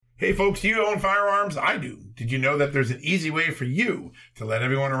Hey folks, do you own firearms? I do. Did you know that there's an easy way for you to let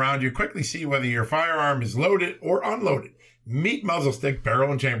everyone around you quickly see whether your firearm is loaded or unloaded? Meet muzzle stick,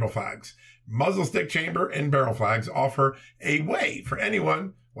 barrel, and chamber flags. Muzzle stick, chamber, and barrel flags offer a way for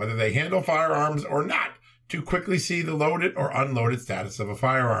anyone, whether they handle firearms or not, to quickly see the loaded or unloaded status of a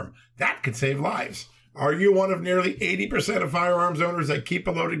firearm. That could save lives. Are you one of nearly 80% of firearms owners that keep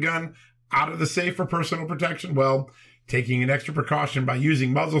a loaded gun out of the safe for personal protection? Well, taking an extra precaution by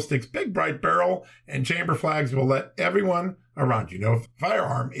using muzzle sticks, big bright barrel, and chamber flags will let everyone around you know if a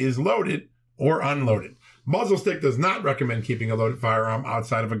firearm is loaded or unloaded. Muzzle stick does not recommend keeping a loaded firearm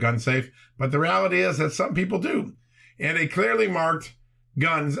outside of a gun safe, but the reality is that some people do. And a clearly marked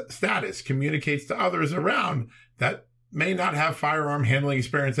gun's status communicates to others around that may not have firearm handling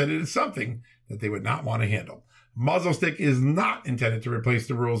experience that it is something that they would not want to handle. Muzzle stick is not intended to replace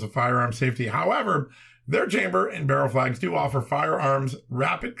the rules of firearm safety. However, their chamber and barrel flags do offer firearms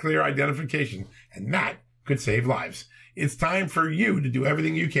rapid, clear identification, and that could save lives. It's time for you to do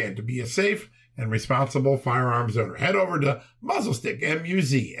everything you can to be a safe and responsible firearms owner. Head over to muzzlestick,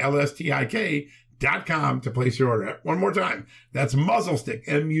 MUZLSTIK.com to place your order. One more time, that's muzzlestick,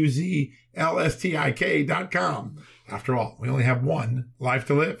 MUZLSTIK.com. After all, we only have one life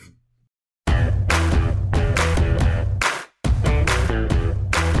to live.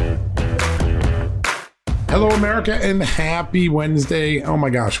 Hello, America, and happy Wednesday. Oh my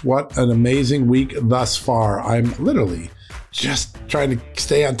gosh, what an amazing week thus far. I'm literally just trying to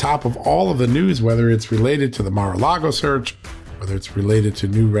stay on top of all of the news, whether it's related to the Mar-a-Lago search, whether it's related to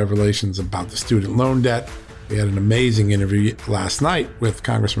new revelations about the student loan debt. We had an amazing interview last night with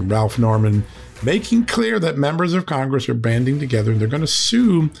Congressman Ralph Norman, making clear that members of Congress are banding together and they're going to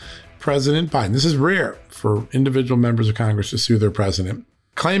sue President Biden. This is rare for individual members of Congress to sue their president,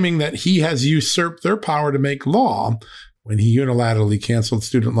 claiming that he has usurped their power to make law when he unilaterally canceled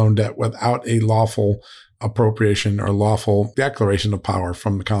student loan debt without a lawful appropriation or lawful declaration of power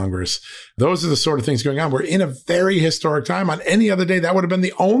from the Congress. Those are the sort of things going on. We're in a very historic time. On any other day, that would have been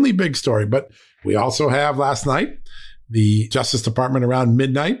the only big story. But we also have last night, the Justice Department around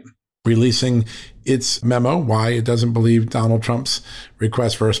midnight releasing its memo, why it doesn't believe Donald Trump's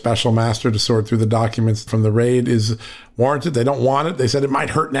request for a special master to sort through the documents from the raid is warranted. They don't want it. They said it might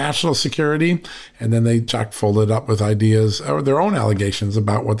hurt national security. And then they chock full it up with ideas or their own allegations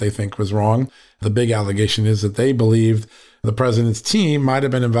about what they think was wrong. The big allegation is that they believed the president's team might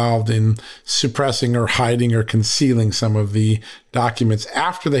have been involved in suppressing or hiding or concealing some of the documents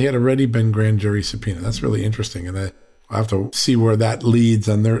after they had already been grand jury subpoenaed. That's really interesting. And I'll have to see where that leads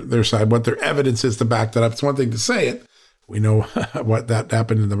on their side, what their evidence is to back that up. It's one thing to say it. We know what that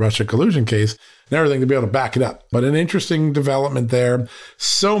happened in the Russia collusion case and everything to be able to back it up. But an interesting development there.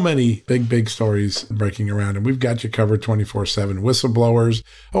 So many big stories breaking around, and we've got you covered 24/7. Whistleblowers.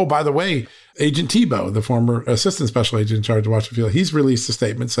 Oh, by the way, Agent Tebow, the former assistant special agent in charge of Washington Field, he's released a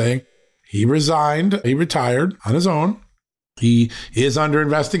statement saying he resigned, he retired on his own. He is under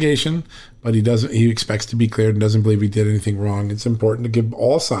investigation, but he expects to be cleared and doesn't believe he did anything wrong. It's important to give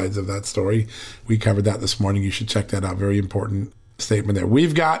all sides of that story. We covered that this morning. You should check that out. Very important statement there.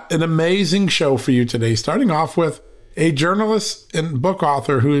 We've got an amazing show for you today, starting off with a journalist and book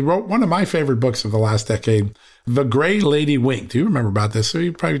author who wrote one of my favorite books of the last decade, The Gray Lady Winked. Do you remember about this? So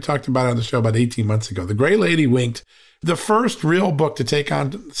you probably talked about it on the show about 18 months ago. The Gray Lady Winked. The first real book to take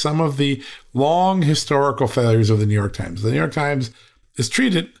on some of the long historical failures of the New York Times. The New York Times is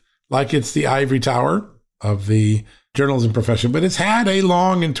treated like it's the ivory tower of the journalism profession, but it's had a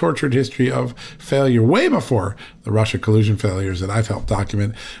long and tortured history of failure way before the Russia collusion failures that I've helped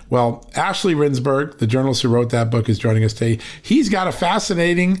document. Well, Ashley Rindsberg, the journalist who wrote that book, is joining us today. He's got a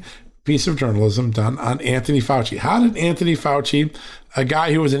fascinating piece of journalism done on Anthony Fauci. How did Anthony Fauci, a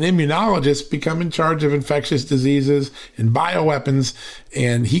guy who was an immunologist, become in charge of infectious diseases and bioweapons?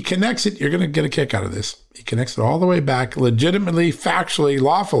 And he connects it. You're going to get a kick out of this. He connects it all the way back, legitimately, factually,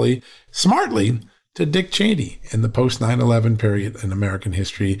 lawfully, smartly, to Dick Cheney in the post 9/11 period in American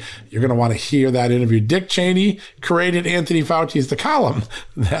history. You're going to want to hear that interview. Dick Cheney created Anthony Fauci's The Column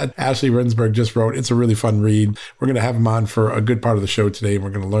that Ashley Rindsberg just wrote. It's a really fun read. We're going to have him on for a good part of the show today. We're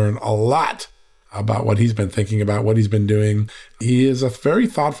going to learn a lot about what he's been thinking about, what he's been doing. He is a very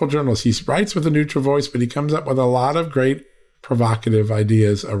thoughtful journalist. He writes with a neutral voice, but he comes up with a lot of great provocative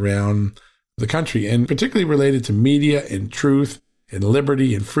ideas around the country, and particularly related to media and truth and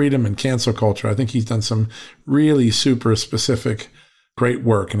liberty and freedom and cancel culture. I think he's done some really super specific, great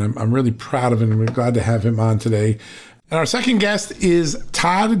work, and I'm really proud of him, and we're glad to have him on today. And our second guest is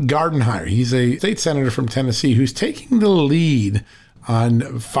Todd Gardenhire. He's a state senator from Tennessee who's taking the lead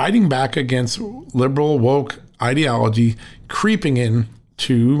on fighting back against liberal woke ideology creeping in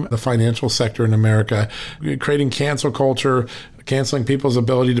to the financial sector in America, creating cancel culture, canceling people's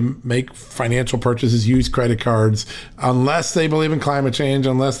ability to make financial purchases, use credit cards, unless they believe in climate change,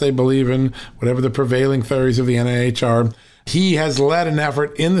 unless they believe in whatever the prevailing theories of the NIH are. He has led an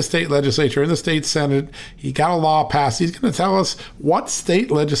effort in the state legislature, in the state Senate. He got a law passed. He's going to tell us what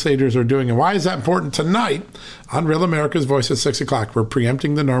state legislators are doing and why is that important tonight on Real America's Voice at 6 o'clock. We're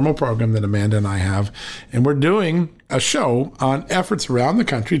preempting the normal program that Amanda and I have, and we're doing a show on efforts around the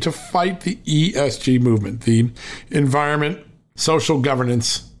country to fight the ESG movement, the environment, social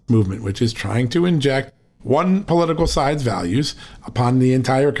governance movement, which is trying to inject one political side's values upon the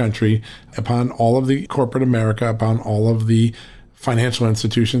entire country, upon all of the corporate America, upon all of the financial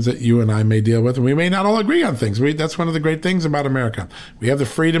institutions that you and I may deal with. And we may not all agree on things. That's one of the great things about America. We have the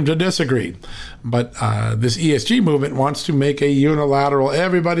freedom to disagree. But this ESG movement wants to make a unilateral,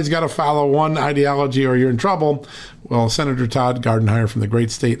 everybody's got to follow one ideology or you're in trouble. Well, Senator Todd Gardenhire from the great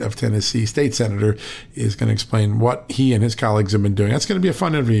state of Tennessee, state senator, is going to explain what he and his colleagues have been doing. That's going to be a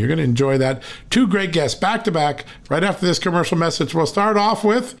fun interview. You're going to enjoy that. Two great guests back to back right after this commercial message. We'll start off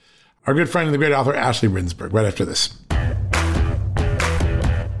with our good friend and the great author, Ashley Rindsberg, right after this.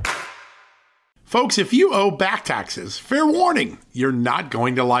 Folks, if you owe back taxes, fair warning, you're not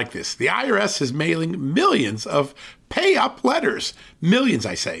going to like this. The IRS is mailing millions of pay-up letters. Millions,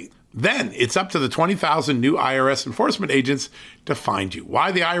 I say. Then it's up to the 20,000 new IRS enforcement agents to find you.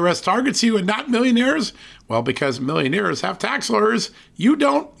 Why the IRS targets you and not millionaires? Well, because millionaires have tax lawyers. You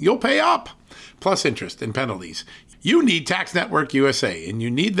don't, you'll pay up. Plus interest and penalties. You need Tax Network USA, and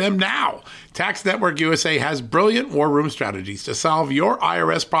you need them now. Tax Network USA has brilliant war room strategies to solve your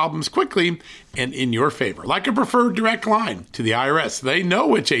IRS problems quickly and in your favor. Like a preferred direct line to the IRS, they know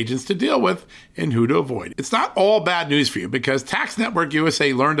which agents to deal with and who to avoid. It's not all bad news for you because Tax Network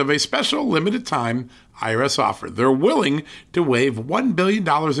USA learned of a special limited time IRS offer. They're willing to waive $1 billion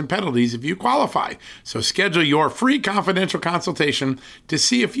in penalties if you qualify. So schedule your free confidential consultation to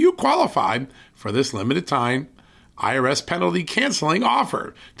see if you qualify for this limited time IRS penalty canceling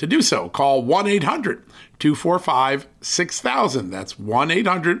offer. To do so, call 1-800-245-6000. That's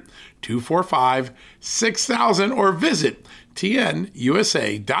 1-800-245-6000 or visit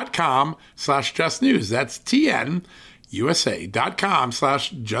tnusa.com/justnews. That's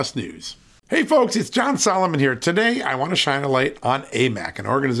tnusa.com/justnews. Hey folks, it's John Solomon here. Today, I want to shine a light on AMAC, an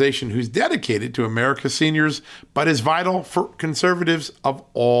organization who's dedicated to America's seniors, but is vital for conservatives of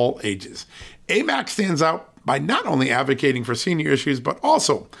all ages. AMAC stands out by not only advocating for senior issues, but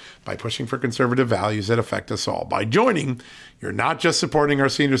also by pushing for conservative values that affect us all. By joining, you're not just supporting our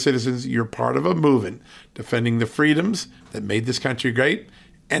senior citizens, you're part of a movement defending the freedoms that made this country great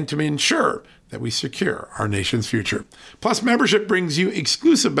and to ensure that we secure our nation's future. Plus, membership brings you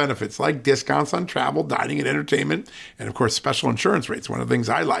exclusive benefits like discounts on travel, dining, and entertainment, and of course, special insurance rates, one of the things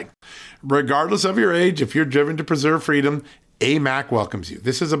I like. Regardless of your age, if you're driven to preserve freedom, AMAC welcomes you.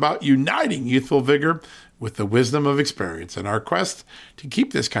 This is about uniting youthful vigor with the wisdom of experience in our quest to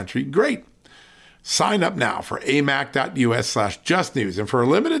keep this country great. Sign up now for amac.us/justnews. And for a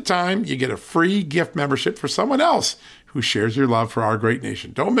limited time, you get a free gift membership for someone else who shares your love for our great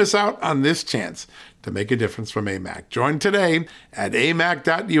nation. Don't miss out on this chance to make a difference from AMAC. Join today at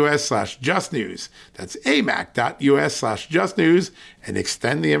amac.us/justnews. That's amac.us/justnews and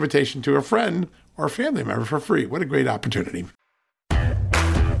extend the invitation to a friend or family member for free. What a great opportunity.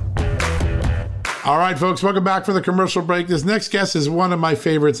 All right, folks, welcome back for the commercial break. This next guest is one of my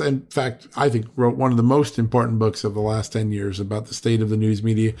favorites. In fact, I think wrote one of the most important books of the last 10 years about the state of the news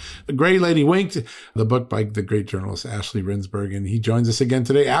media. The Gray Lady Winked, the book by the great journalist Ashley Rindsberg, and he joins us again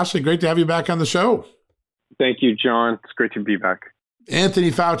today. Ashley, great to have you back on the show. Thank you, John. It's great to be back. Anthony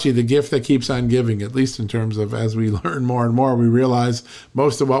Fauci, the gift that keeps on giving, at least in terms of as we learn more and more, we realize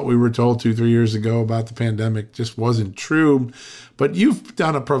most of what we were told 2-3 years ago about the pandemic just wasn't true. But you've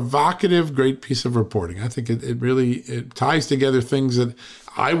done a provocative, great piece of reporting. I think it really ties together things that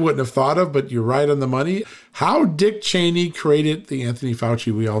I wouldn't have thought of, but you're right on the money. How Dick Cheney created the Anthony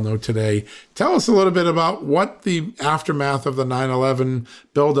Fauci we all know today. Tell us a little bit about what the aftermath of the 9/11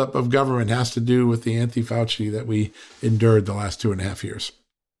 buildup of government has to do with the Anthony Fauci that we endured the last 2.5 years.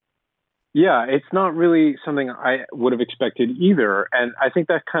 Yeah, it's not really something I would have expected either. And I think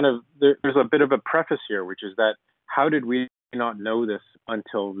that there's a bit of a preface here, which is that how did we not know this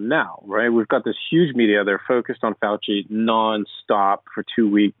until now, right? We've got this huge media. They're focused on Fauci nonstop for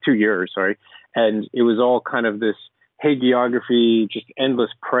 2 years, and it was all kind of this hagiography, just endless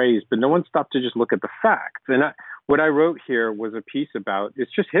praise, but no one stopped to just look at the facts. And what I wrote here was a piece about,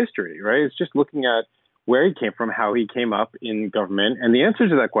 it's just history, right? It's just looking at where he came from, how he came up in government. And the answer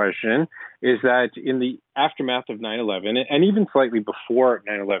to that question is that in the aftermath of 9/11, and even slightly before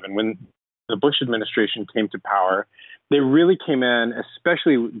 9/11, when the Bush administration came to power, they really came in,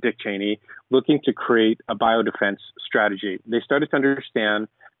 especially Dick Cheney, looking to create a biodefense strategy. They started to understand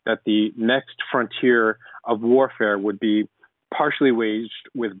that the next frontier of warfare would be partially waged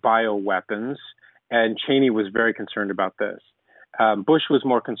with bioweapons, and Cheney was very concerned about this. Bush was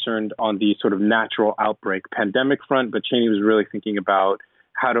more concerned on the sort of natural outbreak pandemic front, but Cheney was really thinking about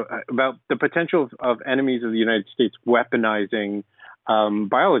about the potential of enemies of the United States weaponizing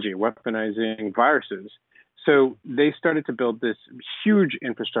biology, weaponizing viruses. So they started to build this huge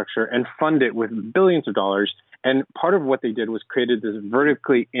infrastructure and fund it with billions of dollars. And part of what they did was created this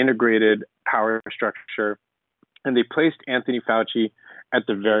vertically integrated power structure. And they placed Anthony Fauci at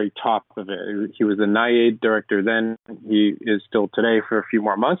the very top of it. He was the NIAID director then. He is still today for a few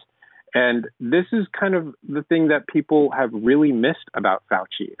more months. And this is kind of the thing that people have really missed about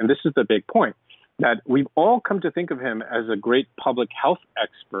Fauci. And this is the big point, that we've all come to think of him as a great public health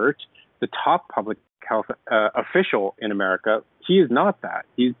expert, the top public health official in America. He is not that.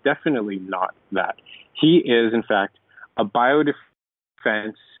 He's definitely not that. He is, in fact, a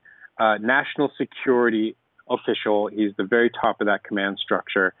biodefense, national security official. He's the very top of that command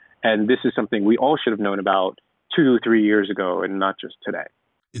structure. And this is something we all should have known about 2 or 3 years ago and not just today.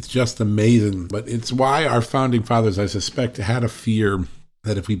 It's just amazing. But it's why our founding fathers, I suspect, had a fear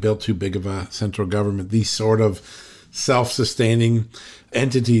that if we built too big of a central government, these sort of self-sustaining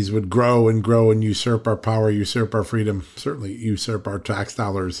entities would grow and usurp our power, usurp our freedom, certainly usurp our tax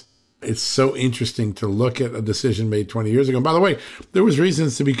dollars. It's so interesting to look at a decision made 20 years ago. And by the way, there was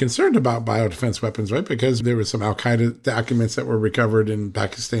reasons to be concerned about biodefense weapons, right? Because there were some Al-Qaeda documents that were recovered in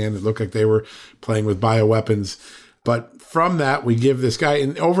Pakistan. It looked like they were playing with bioweapons. But from that, we give this guy,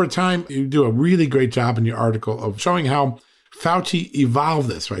 and over time, you do a really great job in your article of showing how Fauci evolved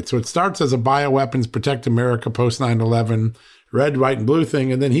this, right? So it starts as a bioweapons protect America post 9/11, red, white, and blue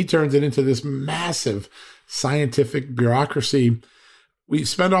thing. And then he turns it into this massive scientific bureaucracy. We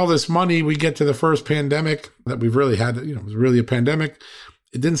spend all this money. We get to the first pandemic that we've really had, it was really a pandemic.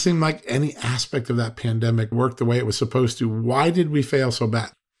 It didn't seem like any aspect of that pandemic worked the way it was supposed to. Why did we fail so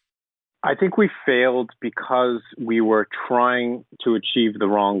bad? I think we failed because we were trying to achieve the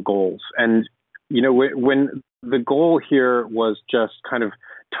wrong goals. And, when the goal here was just kind of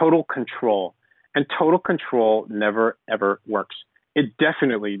total control, and total control never, ever works. It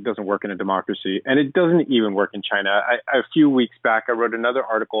definitely doesn't work in a democracy, and it doesn't even work in China. A few weeks back, I wrote another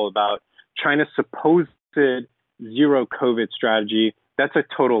article about China's supposed zero COVID strategy. That's a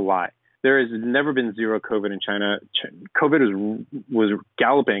total lie. There has never been zero COVID in China. COVID was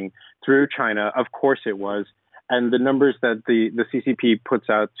galloping through China. Of course it was. And the numbers that the CCP puts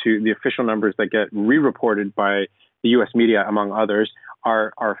out, to the official numbers that get re-reported by the U.S. media, among others,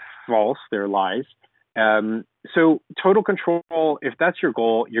 are false. They're lies. So total control, if that's your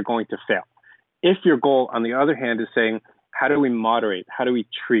goal, you're going to fail. If your goal, on the other hand, is saying, how do we moderate? How do we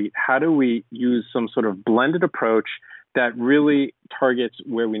treat? How do we use some sort of blended approach that really targets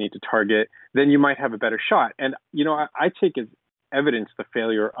where we need to target, then you might have a better shot. And, I take as evidence the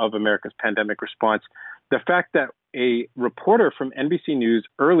failure of America's pandemic response the fact that a reporter from NBC News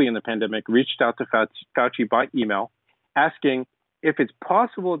early in the pandemic reached out to Fauci by email asking if it's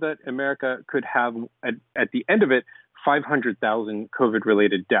possible that America could have, at the end of it, 500,000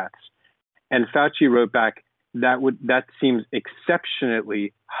 COVID-related deaths. And Fauci wrote back, that seems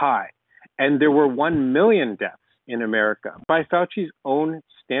exceptionally high. And there were 1 million deaths in America. By Fauci's own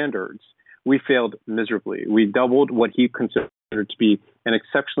standards, we failed miserably. We doubled what he considered to be an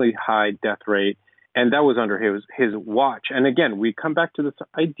exceptionally high death rate, and that was under his watch. And again, we come back to this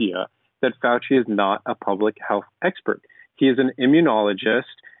idea that Fauci is not a public health expert. He is an immunologist,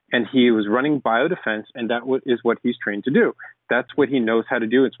 and he was running biodefense, and that is what he's trained to do. That's what he knows how to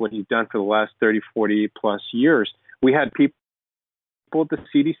do. It's what he's done for the last 30, 40 plus years. We had people at the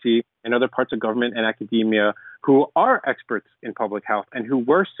CDC and other parts of government and academia who are experts in public health and who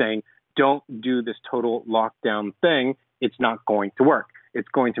were saying, don't do this total lockdown thing. It's not going to work. It's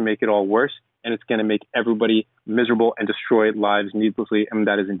going to make it all worse, and it's going to make everybody miserable and destroy lives needlessly. And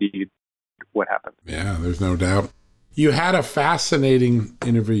that is indeed what happened. Yeah, there's no doubt. You had a fascinating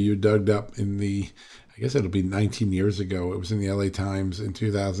interview you dug up I guess it'll be 19 years ago. It was in the LA Times in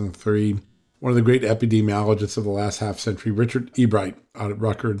 2003. One of the great epidemiologists of the last half century, Richard Ebright, out at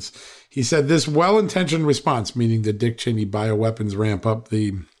Rutgers, he said this well-intentioned response, meaning the Dick Cheney bioweapons ramp up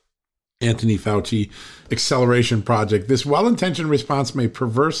the Anthony Fauci acceleration project, this well-intentioned response may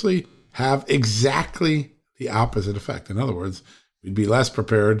perversely have exactly the opposite effect. In other words, We'd be less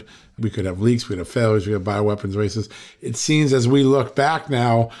prepared. We could have leaks, we'd have failures, we'd have bioweapons races. It seems as we look back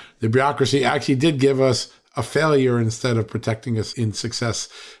now, the bureaucracy actually did give us a failure instead of protecting us in success.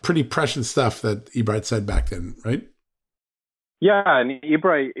 Pretty prescient stuff that Ebright said back then, right? Yeah, and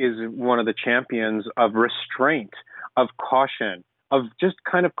Ebright is one of the champions of restraint, of caution, of just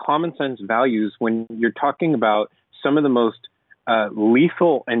kind of common sense values when you're talking about some of the most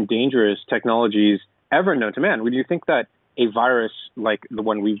lethal and dangerous technologies ever known to man. When you think that a virus like the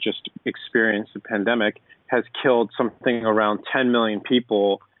one we've just experienced, the pandemic, has killed something around 10 million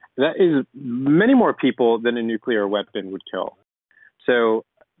people, that is many more people than a nuclear weapon would kill. So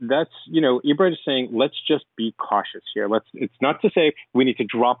that's, Ebright is saying, let's just be cautious here. It's not to say we need to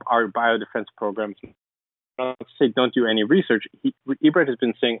drop our biodefense programs, not to say don't do any research. Ebright has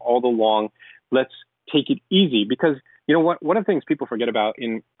been saying all along, let's take it easy, because you know what? One of the things people forget about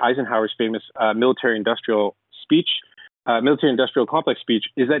in Eisenhower's famous military-industrial complex speech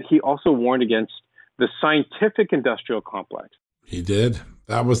is that he also warned against the scientific industrial complex. He did.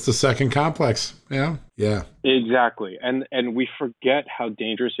 That was the second complex. Yeah. Exactly. And we forget how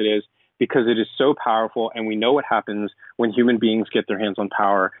dangerous it is because it is so powerful, and we know what happens when human beings get their hands on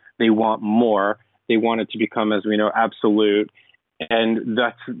power. They want more. They want it to become, as we know, absolute. And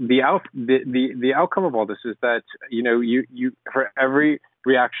that's the outcome of all this is that, you for every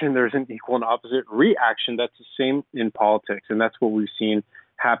reaction, there's an equal and opposite reaction. That's the same in politics. And that's what we've seen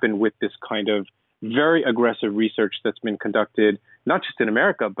happen with this kind of very aggressive research that's been conducted, not just in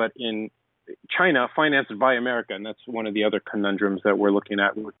America, but in China, financed by America. And that's one of the other conundrums that we're looking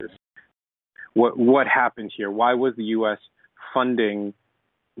at with this. What happened here? Why was the U.S. funding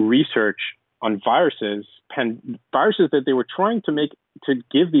research on viruses that they were trying to make, to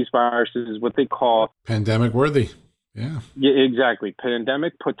give these viruses what they call pandemic worthy? Yeah, exactly.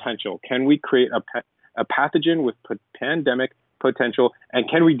 Pandemic potential. Can we create a pathogen with pandemic potential? And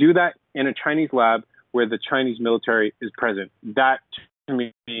can we do that in a Chinese lab where the Chinese military is present? That, to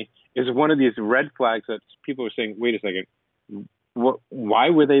me, is one of these red flags that people are saying, wait a second, why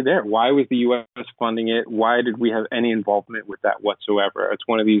were they there? Why was the U.S. funding it? Why did we have any involvement with that whatsoever? It's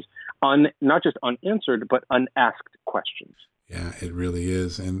one of these not just unanswered, but unasked questions. Yeah, it really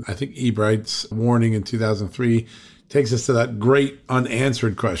is. And I think Ebright's warning in 2003 takes us to that great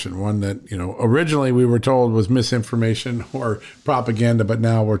unanswered question, one that, originally we were told was misinformation or propaganda, but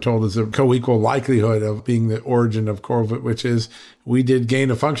now we're told is a co-equal likelihood of being the origin of COVID, which is we did gain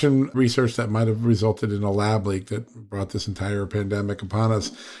of function research that might have resulted in a lab leak that brought this entire pandemic upon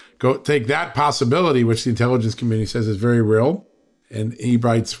us. Go take that possibility, which the intelligence community says is very real. And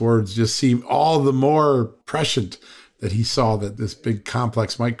Ebright's words just seem all the more prescient that he saw that this big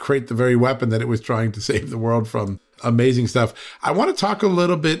complex might create the very weapon that it was trying to save the world from. Amazing stuff. I want to talk a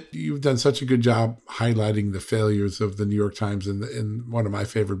little bit. You've done such a good job highlighting the failures of the New York Times in one of my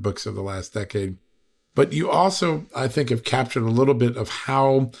favorite books of the last decade. But you also, I think, have captured a little bit of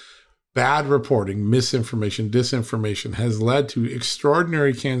how bad reporting, misinformation, disinformation has led to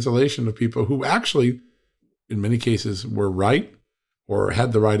extraordinary cancellation of people who actually, in many cases, were right or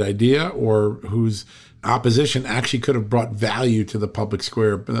had the right idea, or whose opposition actually could have brought value to the public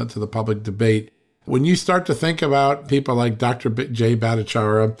square, to the public debate. When you start to think about people like Dr. Jay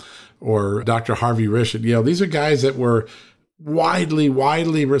Bhattacharya or Dr. Harvey Risch at Yale, these are guys that were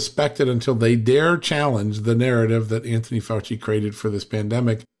widely respected until they dare challenge the narrative that Anthony Fauci created for this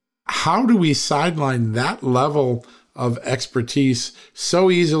pandemic. How do we sideline that level of expertise so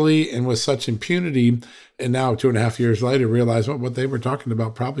easily and with such impunity, and now 2.5 years later realize what they were talking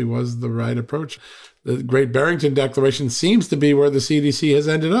about probably was the right approach? The Great Barrington Declaration seems to be where the CDC has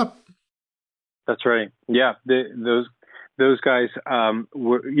ended up. That's right. Yeah, those guys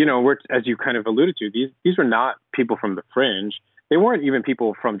were, as you kind of alluded to, these were not people from the fringe. They weren't even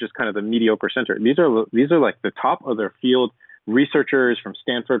people from just kind of the mediocre center. These are like the top of their field researchers from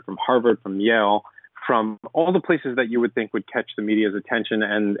Stanford, from Harvard, from Yale, from all the places that you would think would catch the media's attention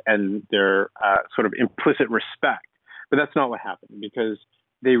and their sort of implicit respect. But that's not what happened, because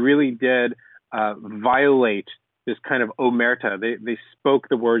they really did violate this kind of omerta. They spoke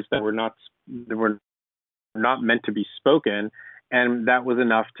the words that were not meant to be spoken, and that was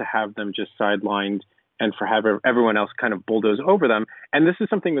enough to have them just sidelined and for have everyone else kind of bulldoze over them. And this is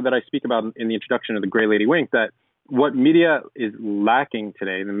something that I speak about in the introduction of The Gray Lady Wink, that what media is lacking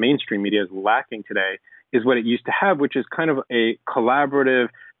today, the mainstream media is lacking today, is what it used to have, which is kind of a collaborative,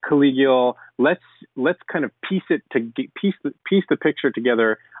 collegial, let's kind of piece the picture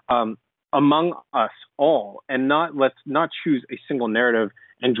together among us all, and let's not choose a single narrative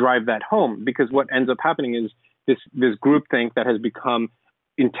and drive that home, because what ends up happening is this groupthink that has become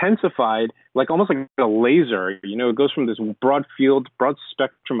intensified, like almost like a laser. It goes from this broad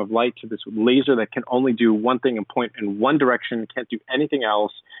spectrum of light to this laser that can only do one thing and point in one direction, can't do anything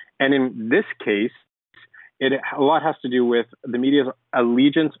else. And in this case, a lot has to do with the media's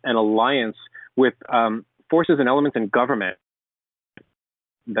allegiance and alliance with forces and elements in government,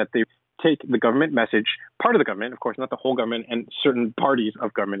 that they take the government message, part of the government, of course, not the whole government, and certain parties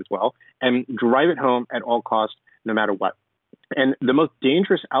of government as well, and drive it home at all costs, no matter what. And the most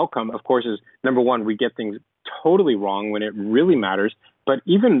dangerous outcome, of course, is, number one, we get things totally wrong when it really matters. But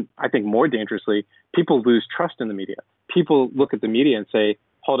even, I think, more dangerously, people lose trust in the media. People look at the media and say,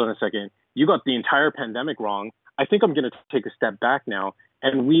 hold on a second, you got the entire pandemic wrong. I think I'm going to take a step back now.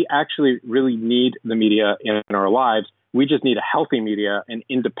 And we actually really need the media in our lives. We just need a healthy media, an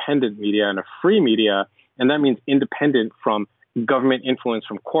independent media, and a free media. And that means independent from government influence,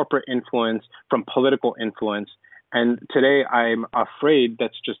 from corporate influence, from political influence. And today I'm afraid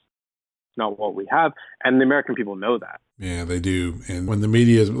that's just not what we have. And the American people know that. Yeah, they do. And when the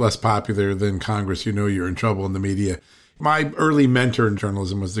media is less popular than Congress, you're in trouble in the media. My early mentor in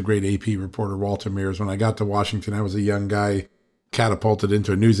journalism was the great AP reporter Walter Mears. When I got to Washington, I was a young guy, catapulted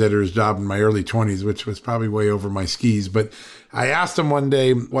into a news editor's job in my early 20s, which was probably way over my skis. But I asked him one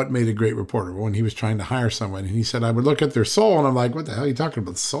day what made a great reporter when he was trying to hire someone. And he said, I would look at their sole. And I'm like, what the hell are you talking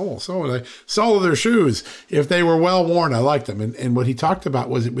about? Sole of their shoes. If they were well worn, I liked them. And what he talked about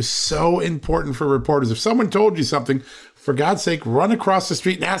was it was so important for reporters. If someone told you something, for God's sake, run across the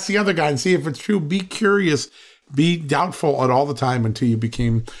street and ask the other guy and see if it's true. Be curious. Be doubtful at all the time until you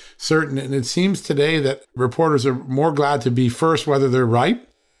became certain. And it seems today that reporters are more glad to be first, whether they're right,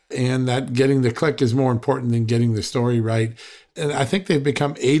 and that getting the click is more important than getting the story right. And I think they've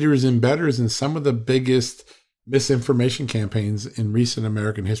become aiders and bettors in some of the biggest misinformation campaigns in recent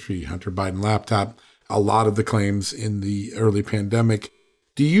American history. Hunter Biden laptop, a lot of the claims in the early pandemic.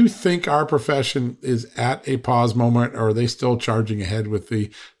 Do you think our profession is at a pause moment, or are they still charging ahead with the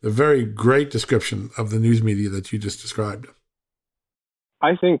very great description of the news media that you just described?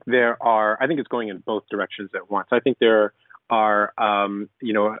 I think it's going in both directions at once. I think there are,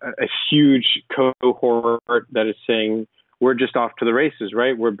 a huge cohort that is saying we're just off to the races,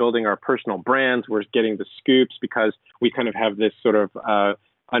 right? We're building our personal brands. We're getting the scoops because we kind of have this sort of,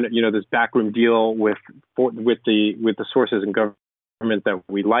 this backroom deal with the sources and government that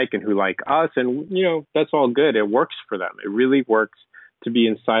we like and who like us. And, that's all good. It works for them. It really works to be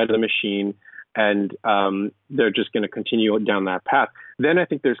inside of the machine. And they're just going to continue down that path. Then I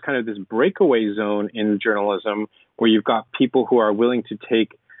think there's kind of this breakaway zone in journalism where you've got people who are willing to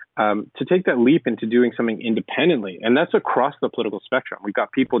take that leap into doing something independently. And that's across the political spectrum. We've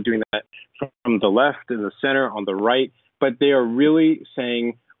got people doing that from the left and the center, on the right, but they are really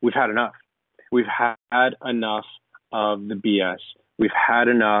saying, we've had enough. We've had enough of the BS. We've had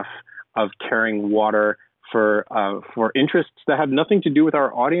enough of carrying water for interests that have nothing to do with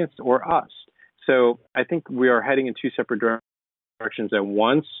our audience or us. So I think we are heading in two separate directions at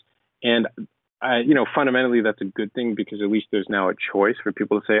once. And, fundamentally, that's a good thing because at least there's now a choice for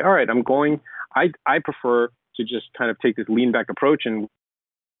people to say, all right, I prefer to just kind of take this lean back approach, and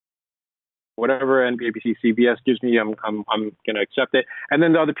whatever NBC, CBS gives me, I'm going to accept it. And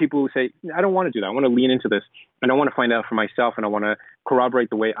then the other people who say, I don't want to do that. I want to lean into this, and I want to find out for myself, and I want to corroborate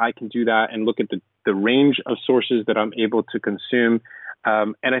the way I can do that and look at the range of sources that I'm able to consume.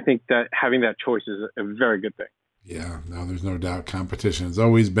 And I think that having that choice is a very good thing. Yeah, no, there's no doubt competition has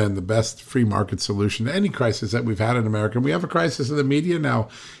always been the best free market solution to any crisis that we've had in America. We have a crisis in the media now.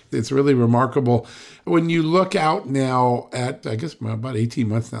 It's really remarkable. When you look out now at, I guess, about 18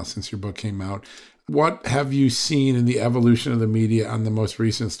 months now since your book came out, what have you seen in the evolution of the media on the most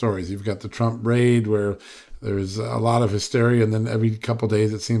recent stories? You've got the Trump raid where there's a lot of hysteria, and then every couple of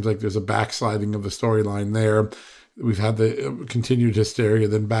days it seems like there's a backsliding of the storyline there. We've had the continued hysteria,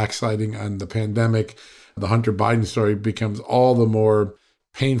 then backsliding on the pandemic. The Hunter Biden story becomes all the more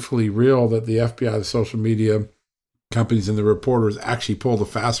painfully real that the FBI, the social media companies, and the reporters actually pulled a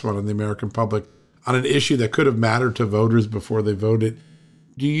fast one on the American public on an issue that could have mattered to voters before they voted.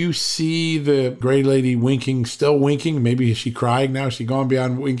 Do you see the gray lady still winking? Maybe is she crying now? Is she gone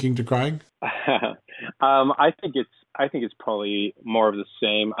beyond winking to crying? I think it's probably more of the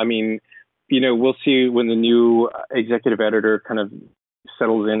same. I mean, we'll see when the new executive editor kind of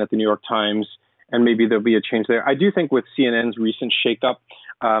settles in at the New York Times, and maybe there'll be a change there. I do think with CNN's recent shakeup,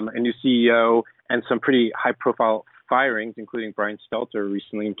 a new CEO, and some pretty high-profile firings, including Brian Stelter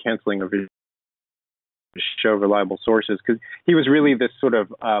recently, and canceling of his show Reliable Sources, because he was really this sort of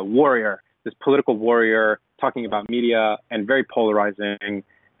warrior, this political warrior, talking about media and very polarizing.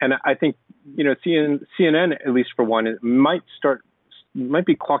 And I think, CNN, at least for one, it might start might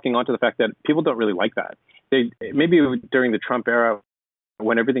be clocking onto the fact that people don't really like that. Maybe during the Trump era,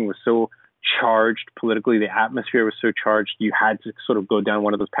 when everything was so charged politically, the atmosphere was so charged, you had to sort of go down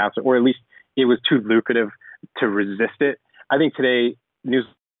one of those paths, or at least it was too lucrative to resist it. I think today news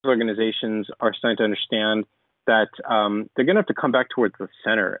organizations are starting to understand that they're going to have to come back towards the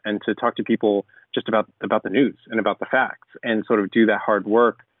center and to talk to people just about the news and about the facts and sort of do that hard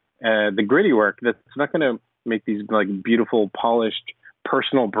work, the gritty work that's not going to make these like beautiful, polished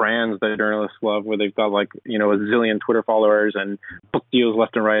personal brands that journalists love, where they've got like, a zillion Twitter followers and book deals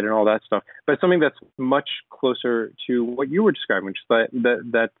left and right and all that stuff. But something that's much closer to what you were describing, which is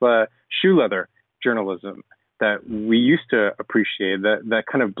that shoe leather journalism that we used to appreciate, that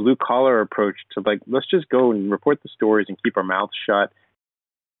kind of blue collar approach to like, let's just go and report the stories and keep our mouths shut.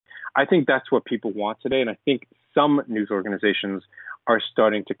 I think that's what people want today. And I think some news organizations are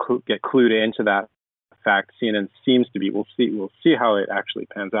starting to get clued into that fact. CNN seems to be. We'll see how it actually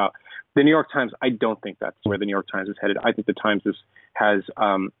pans out. The New York Times, I don't think that's where the New York Times is headed. I think the Times has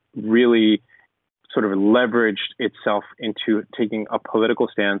really sort of leveraged itself into taking a political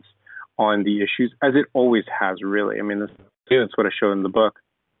stance on the issues, as it always has, really. I mean, that's what I show in the book.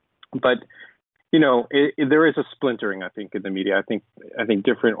 But there is a splintering, I think, in the media. I think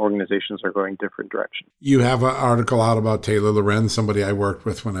different organizations are going different directions. You have an article out about Taylor Lorenz, somebody I worked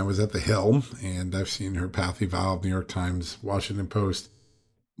with when I was at the Hill, and I've seen her path evolve, New York Times, Washington Post.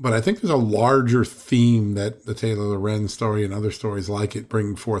 But I think there's a larger theme that the Taylor Lorenz story and other stories like it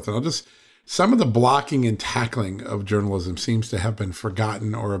bring forth. And some of the blocking and tackling of journalism seems to have been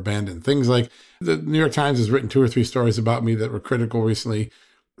forgotten or abandoned. Things like the New York Times has written 2 or 3 stories about me that were critical recently.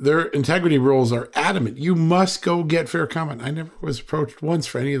 Their integrity rules are adamant. You must go get fair comment. I never was approached once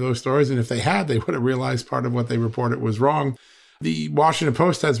for any of those stories. And if they had, they would have realized part of what they reported was wrong. The Washington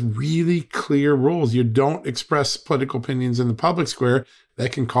Post has really clear rules. You don't express political opinions in the public square.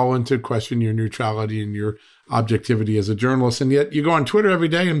 That can call into question your neutrality and your objectivity as a journalist. And yet you go on Twitter every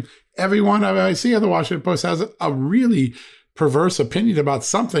day and everyone I see on the Washington Post has a really perverse opinion about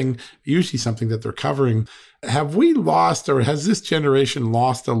something, usually something that they're covering. Have we lost, or has this generation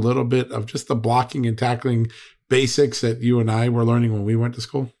lost a little bit of just the blocking and tackling basics that you and I were learning when we went to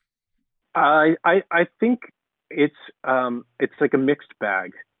school? I think it's like a mixed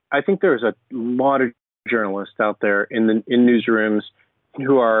bag. I think there's a lot of journalists out there in newsrooms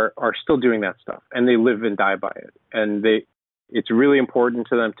who are still doing that stuff, and they live and die by it. And it's really important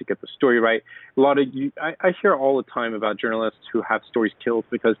to them to get the story right. I hear all the time about journalists who have stories killed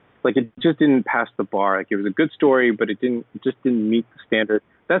because like it just didn't pass the bar. Like it was a good story, but it just didn't meet the standard.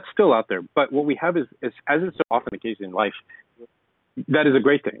 That's still out there. But what we have is as is so often the case in life, that is a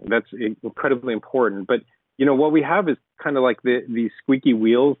great thing. That's incredibly important. But what we have is kind of like these squeaky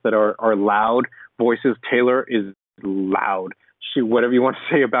wheels that are loud voices. Taylor is loud. Whatever you want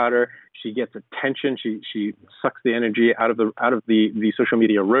to say about her, she gets attention. She sucks the energy out of the social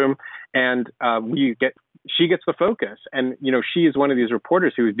media room, and she gets the focus. And she is one of these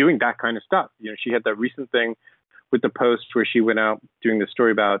reporters who is doing that kind of stuff. She had that recent thing with the Post where she went out doing the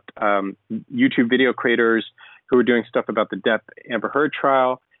story about YouTube video creators who were doing stuff about the Depp Amber Heard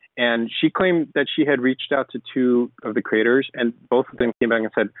trial, and she claimed that she had reached out to 2 of the creators, and both of them came back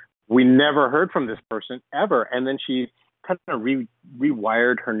and said, "We never heard from this person ever." And then she kind of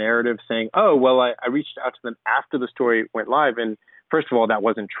rewired her narrative saying, "Oh, well, I reached out to them after the story went live." And first of all, that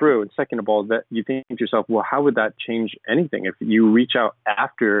wasn't true. And second of all, that you think to yourself, well, how would that change anything? If you reach out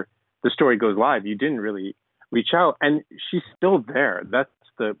after the story goes live, you didn't really reach out. And she's still there. That's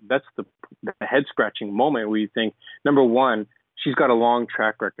the head scratching moment where you think, number one, she's got a long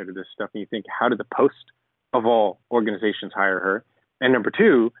track record of this stuff. And you think, how did the Post of all organizations hire her? And number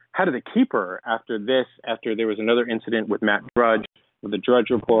two, how did they keep her after there was another incident with Matt Drudge, with the Drudge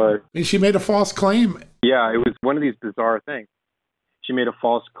Report? And she made a false claim. Yeah, it was one of these bizarre things. She made a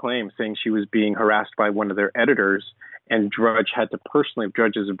false claim saying she was being harassed by one of their editors, and Drudge had to personally,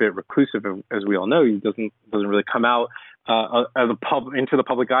 Drudge is a bit reclusive, as we all know. He doesn't really come out into the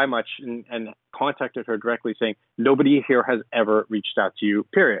public eye much, and contacted her directly saying, nobody here has ever reached out to you,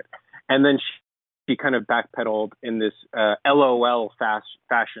 period. And then she kind of backpedaled in this LOL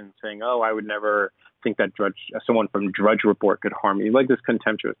fashion, saying, "Oh, I would never think that someone from Drudge Report could harm me," like this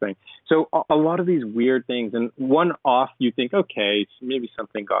contemptuous thing. So a lot of these weird things, and one off, you think, okay, maybe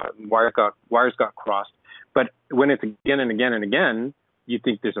something wires got crossed. But when it's again and again and again, you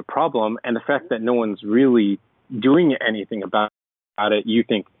think there's a problem. And the fact that no one's really doing anything about it, you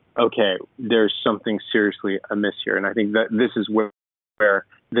think, okay, there's something seriously amiss here. And I think that this is where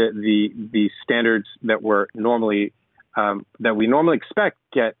the standards that we normally expect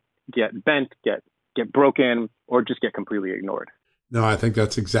get bent, get broken, or just get completely ignored. No, I think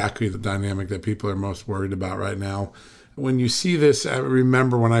that's exactly the dynamic that people are most worried about right now. When you see this, I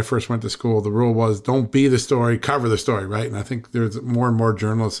remember when I first went to school, the rule was don't be the story, cover the story, right? And I think there's more and more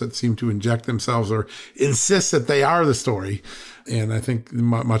journalists that seem to inject themselves or insist that they are the story. And I think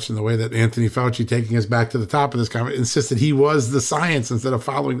much in the way that Anthony Fauci, taking us back to the top of this comment, insisted he was the science instead of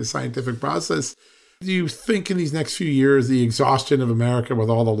following the scientific process. Do you think in these next few years, the exhaustion of America with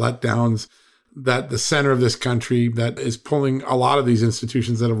all the letdowns, that the center of this country that is pulling a lot of these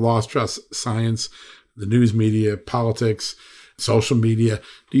institutions that have lost trust, science, the news media, politics, social media,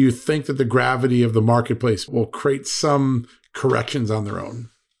 do you think that the gravity of the marketplace will create some corrections on their own?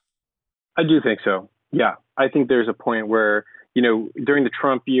 I do think so. Yeah. I think there's a point where, during the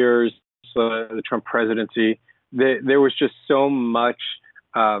Trump years, the Trump presidency, there was just so much,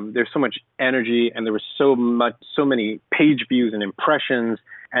 there's so much energy, and there was so many page views and impressions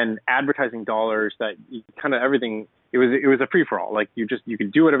and advertising dollars that kind of everything, it was a free for all. Like you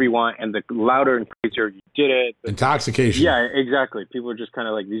could do whatever you want, and the louder and crazier you did it. Intoxication. Yeah, exactly. People were just kind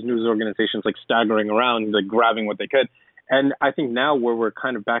of like these news organizations, like staggering around, like grabbing what they could. And I think now where we're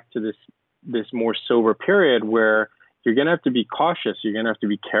kind of back to this more sober period where you're going to have to be cautious. You're going to have to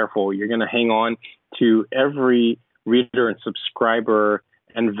be careful. You're going to hang on to every reader and subscriber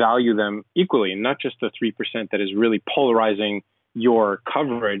and value them equally, and not just the 3% that is really polarizing your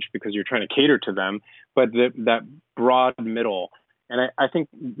coverage because you're trying to cater to them, but that broad middle. And I think,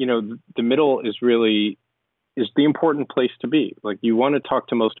 the middle is the important place to be. Like, you want to talk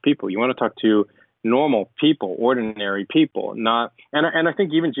to most people. You want to talk to normal people, ordinary people, and I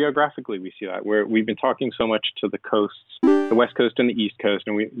think even geographically we see that, where we've been talking so much to the coasts, the West Coast and the East Coast,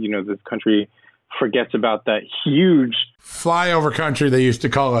 and the country forgets about that huge flyover country, they used to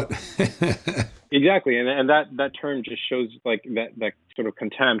call it. Exactly. And that term just shows like that sort of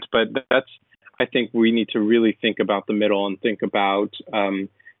contempt. But I think we need to really think about the middle and think about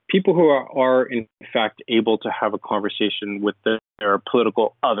people who are in fact able to have a conversation with their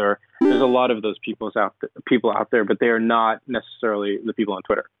political other. There's a lot of those people out there, but they are not necessarily the people on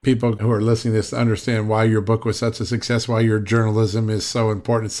Twitter. People who are listening to this understand why your book was such a success, why your journalism is so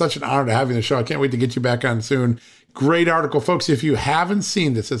important. It's such an honor to have you on the show. I can't wait to get you back on soon. Great article. Folks, if you haven't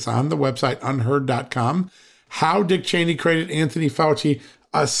seen this, it's on the website, unheard.com. How Dick Cheney Created Anthony Fauci,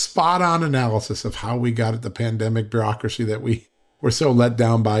 a spot-on analysis of how we got at the pandemic bureaucracy that we were so let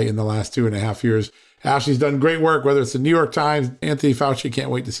down by in the last 2.5 years. Ashley's done great work, whether it's the New York Times, Anthony Fauci,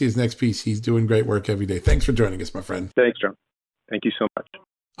 can't wait to see his next piece. He's doing great work every day. Thanks for joining us, my friend. Thanks, John. Thank you so much.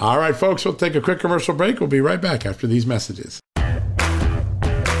 All right, folks, we'll take a quick commercial break. We'll be right back after these messages.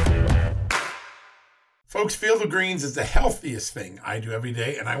 Folks, Field of Greens is the healthiest thing I do every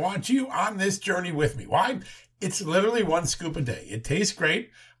day, and I want you on this journey with me. Why? It's literally 1 scoop a day. It tastes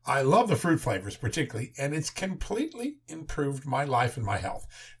great. I love the fruit flavors particularly, and it's completely improved my life and my health.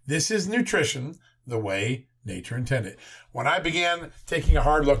 This is nutrition the way nature intended. When I began taking a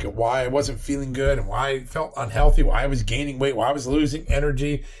hard look at why I wasn't feeling good and why I felt unhealthy, why I was gaining weight, why I was losing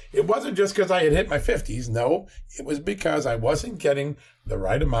energy, it wasn't just because I had hit my 50s. No, it was because I wasn't getting the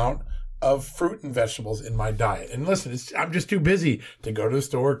right amount of fruit and vegetables in my diet. And listen, I'm just too busy to go to the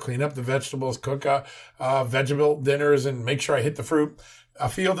store, clean up the vegetables, cook vegetable dinners, and make sure I hit the fruit. A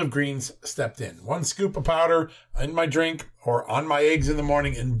Field of Greens stepped in. 1 scoop of powder in my drink or on my eggs in the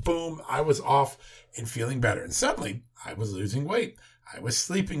morning, and boom, I was off and feeling better. And suddenly, I was losing weight. I was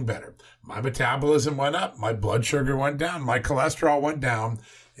sleeping better. My metabolism went up. My blood sugar went down. My cholesterol went down.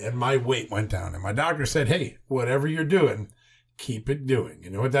 And my weight went down. And my doctor said, hey, whatever you're doing, keep it doing. You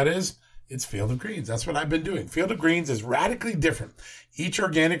know what that is? It's Field of Greens. That's what I've been doing. Field of Greens is radically different. Each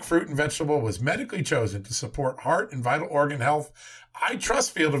organic fruit and vegetable was medically chosen to support heart and vital organ health. I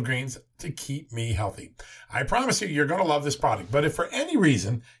trust Field of Greens to keep me healthy. I promise you're going to love this product. But if for any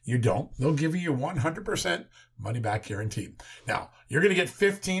reason you don't, they'll give you 100% money back guarantee. Now, you're going to get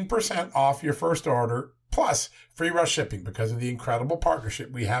 15% off your first order, plus free rush shipping because of the incredible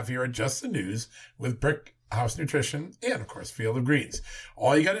partnership we have here at Just the News with Brick House Nutrition, and of course, Field of Greens.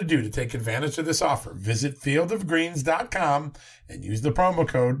 All you got to do to take advantage of this offer, visit fieldofgreens.com and use the promo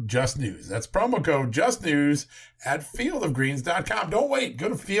code JustNews. That's promo code JustNews at fieldofgreens.com. Don't wait. Go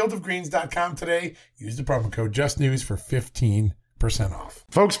to fieldofgreens.com today. Use the promo code JustNews for 15% off.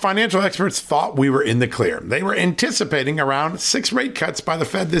 Folks, financial experts thought we were in the clear. They were anticipating around 6 rate cuts by the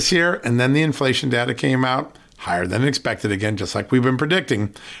Fed this year, and then the inflation data came out. Higher than expected again, just like we've been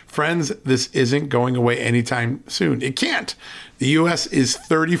predicting. Friends, this isn't going away anytime soon. It can't. The U.S. is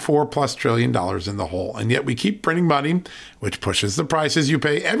 $34+ trillion in the hole, and yet we keep printing money, which pushes the prices you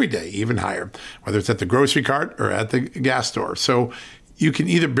pay every day even higher, whether it's at the grocery cart or at the gas store. So You can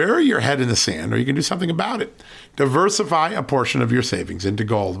either bury your head in the sand or you can do something about it. Diversify a portion of your savings into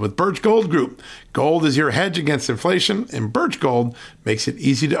gold with Birch Gold Group. Gold is your hedge against inflation, and Birch Gold makes it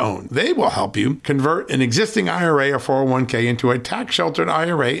easy to own. They will help you convert an existing IRA or 401k into a tax-sheltered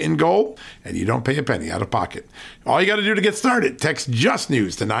IRA in gold, and you don't pay a penny out of pocket. All you got to do to get started, text Just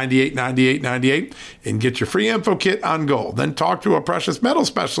News to 989898 and get your free info kit on gold. Then talk to a precious metal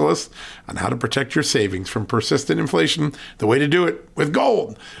specialist on how to protect your savings from persistent inflation. The way to do it with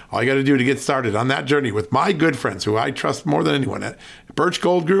gold. All you got to do to get started on that journey with my good friends who I trust more than anyone at Birch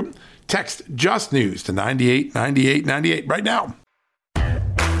Gold Group, text Just News to 989898 right now.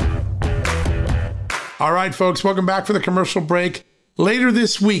 All right, folks, welcome back for the commercial break. Later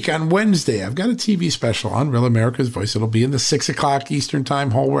this week on Wednesday, I've got a TV special on Real America's Voice. It'll be in the 6 o'clock Eastern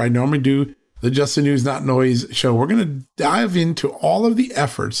time hole where I normally do the Just the News, Not Noise show. We're going to dive into all of the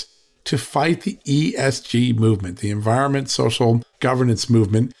efforts to fight the ESG movement, the environment, social governance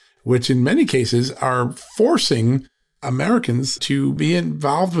movement, which in many cases are forcing Americans to be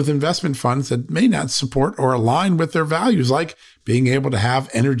involved with investment funds that may not support or align with their values, like being able to have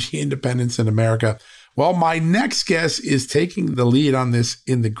energy independence in America. Well, my next guest is taking the lead on this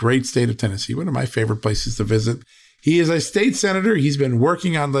in the great state of Tennessee, one of my favorite places to visit. He is a state senator. He's been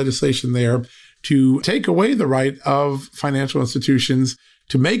working on legislation there to take away the right of financial institutions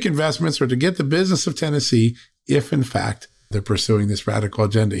to make investments or to get the business of Tennessee if, in fact, they're pursuing this radical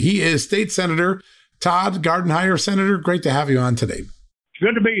agenda. He is State Senator Todd Gardenhire. Senator, great to have you on today. It's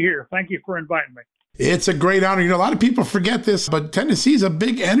good to be here. Thank you for inviting me. It's a great honor. You know, a lot of people forget this, but Tennessee is a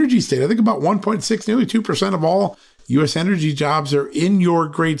big energy state. I think about 1.6, nearly 2% of all U.S. energy jobs are in your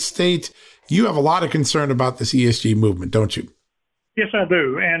great state. You have a lot of concern about this ESG movement, don't you? Yes, I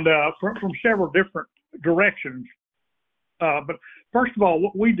do, and from several different directions. But first of all,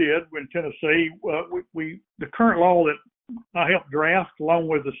 what we did in Tennessee, the current law that I helped draft, along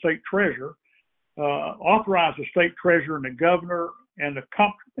with the state treasurer, authorized the state treasurer and the governor and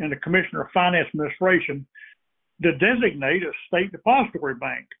the commissioner of finance administration to designate a state depository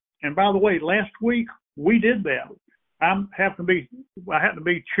bank. And by the way, last week we did that. I happen to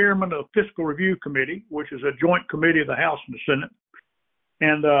be chairman of the Fiscal Review Committee, which is a joint committee of the House and the Senate.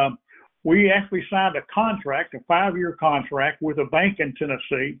 And we actually signed a contract, a 5-year contract with a bank in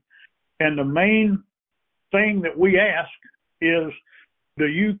Tennessee. And the main thing that we ask is, do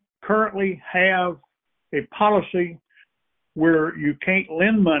you currently have a policy where you can't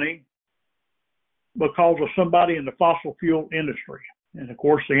lend money because of somebody in the fossil fuel industry? And of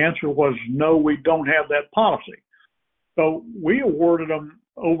course, the answer was no, we don't have that policy. So we awarded them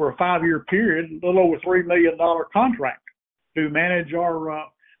over a 5-year period, a little over $3 million contract to manage our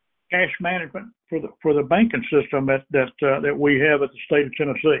cash management for the banking system that we have at the state of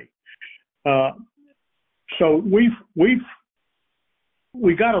Tennessee. So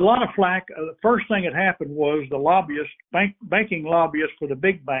we got a lot of flack. The first thing that happened was the banking lobbyists for the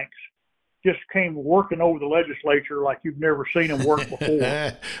big banks just came working over the legislature like you've never seen them work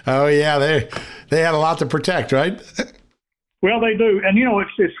before. Oh yeah, they had a lot to protect, right? Well, they do, and you know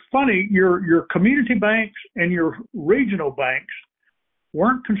it's funny. Your community banks and your regional banks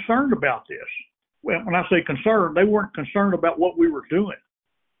weren't concerned about this. Well, when I say concerned, they weren't concerned about what we were doing.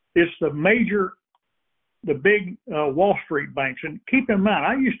 It's the big Wall Street banks. And keep in mind,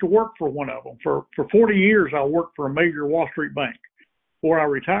 I used to work for one of them. For 40 years, I worked for a major Wall Street bank before I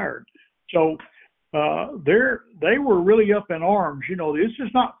retired. So they were really up in arms. You know, this is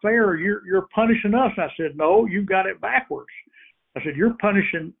not fair. You're punishing us. I said, no, you've got it backwards. I said, you're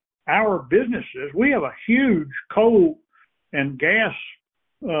punishing our businesses. We have a huge coal and gas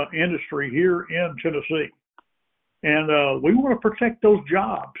industry here in Tennessee. And we want to protect those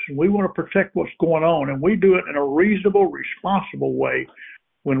jobs. And we want to protect what's going on. And we do it in a reasonable, responsible way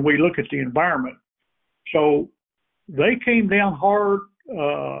when we look at the environment. So they came down hard.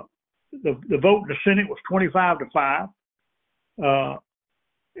 The vote in the Senate was 25-5.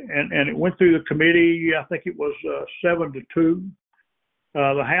 And it went through the committee. I think it was 7-2.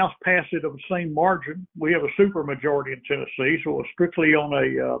 The House passed it of the same margin. We have a supermajority in Tennessee, so it was strictly on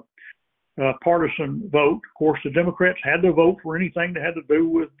a partisan vote. Of course, the Democrats had to vote for anything that had to do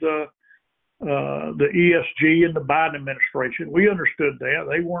with the ESG and the Biden administration. We understood that.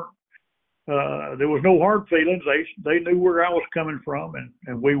 They weren't. There was no hard feelings. They knew where I was coming from,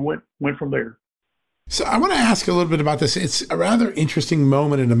 and we went from there. So I want to ask a little bit about this. It's a rather interesting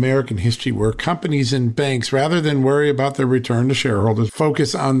moment in American history where companies and banks, rather than worry about their return to shareholders,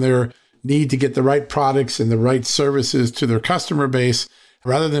 focus on their need to get the right products and the right services to their customer base,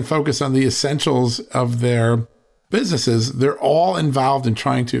 rather than focus on the essentials of their businesses. They're all involved in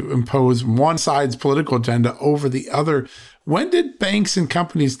trying to impose one side's political agenda over the other. When did banks and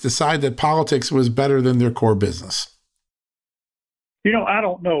companies decide that politics was better than their core business? I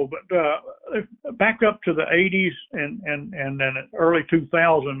don't know, but back up to the 80s and then early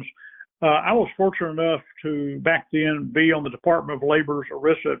 2000s, I was fortunate enough to back then be on the Department of Labor's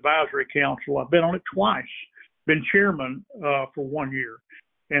ERISA Advisory Council. I've been on it twice, been chairman for 1 year.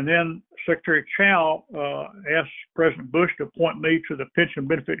 And then Secretary Chow asked President Bush to appoint me to the Pension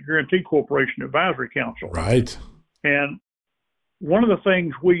Benefit Guaranty Corporation Advisory Council. Right. And one of the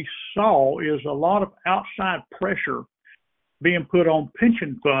things we saw is a lot of outside pressure being put on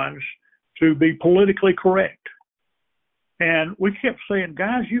pension funds to be politically correct. And we kept saying,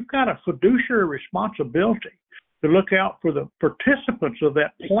 guys, you've got a fiduciary responsibility to look out for the participants of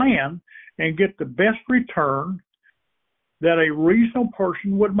that plan and get the best return that a reasonable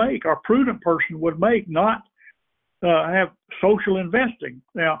person would make, or prudent person would make, not have social investing.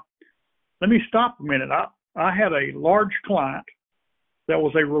 Now, let me stop a minute. I had a large client that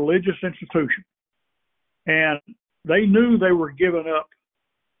was a religious institution, and they knew they were giving up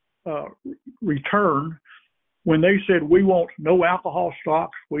return when they said, we want no alcohol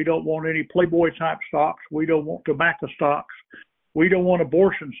stocks, we don't want any Playboy type stocks, we don't want tobacco stocks, we don't want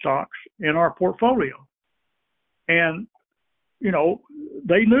abortion stocks in our portfolio. And,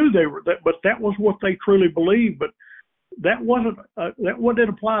 they knew they were that, but that was what they truly believed. But that didn't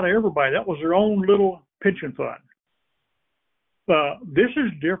apply to everybody. That was their own little pension fund. This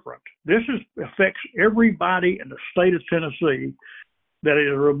is different. This affects everybody in the state of Tennessee that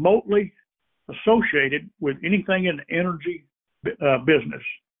is remotely associated with anything in the energy business.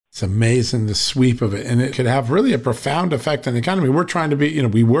 It's amazing, the sweep of it. And it could have really a profound effect on the economy. We're trying to be,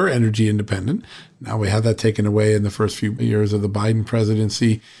 we were energy independent. Now we had that taken away in the first few years of the Biden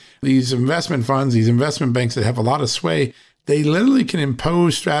presidency. These investment funds, these investment banks that have a lot of sway, they literally can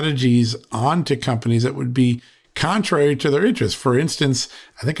impose strategies onto companies that would be contrary to their interests. For instance,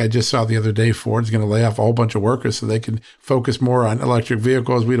 I think I just saw the other day Ford's going to lay off a whole bunch of workers so they can focus more on electric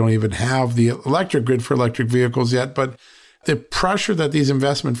vehicles. We don't even have the electric grid for electric vehicles yet, but the pressure that these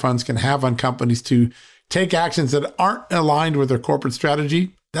investment funds can have on companies to take actions that aren't aligned with their corporate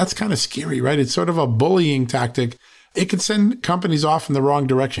strategy, that's kind of scary, right? It's sort of a bullying tactic. It could send companies off in the wrong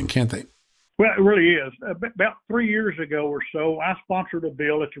direction, can't they? Well, it really is. About 3 years ago or so, I sponsored a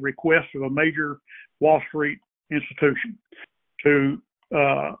bill at the request of a major Wall Street institution to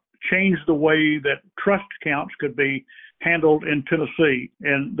change the way that trust accounts could be handled in Tennessee.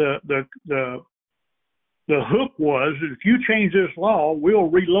 And the hook was, if you change this law, we'll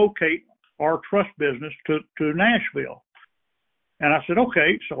relocate our trust business to Nashville. And I said,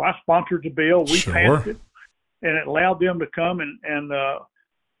 okay. So I sponsored the bill. We passed it, and it allowed them to come and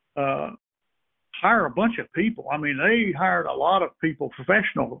hire a bunch of people. I mean, they hired a lot of people,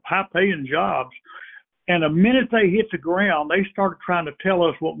 professional, high-paying jobs. And the minute they hit the ground, they started trying to tell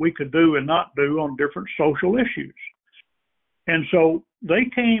us what we could do and not do on different social issues. And so they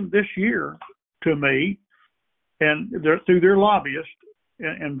came this year to me and through their lobbyist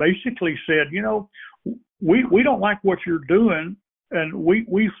and basically said, we don't like what you're doing, and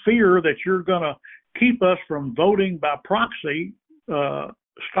we fear that you're going to keep us from voting by proxy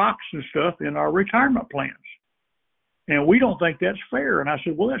stocks and stuff in our retirement plans. And we don't think that's fair. And I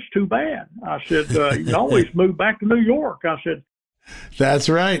said, well, that's too bad. I said, you can always move back to New York. I said, that's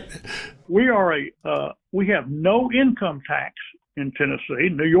right. We have no income tax in Tennessee.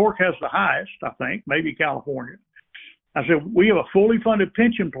 New York has the highest, I think, maybe California. I said, we have a fully funded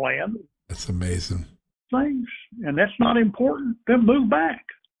pension plan. That's amazing. Things, and that's not important. Then move back.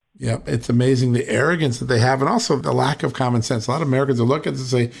 Yeah, it's amazing the arrogance that they have, and also the lack of common sense. A lot of Americans will look at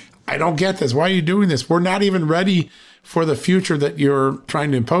this and say, I don't get this. Why are you doing this? We're not even ready for the future that you're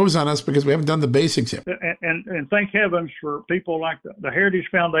trying to impose on us because we haven't done the basics yet. And thank heavens for people like the Heritage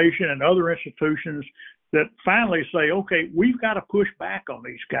Foundation and other institutions that finally say, okay, we've got to push back on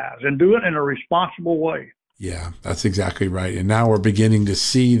these guys and do it in a responsible way. Yeah, that's exactly right. And now we're beginning to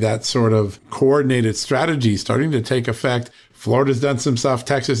see that sort of coordinated strategy starting to take effect. Florida's done some stuff.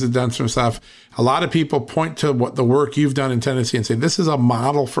 Texas has done some stuff. A lot of people point to what the work you've done in Tennessee and say, this is a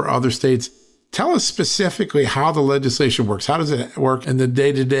model for other states. Tell us specifically how the legislation works. How does it work in the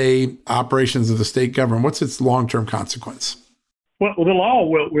day-to-day operations of the state government? What's its long-term consequence? Well, the law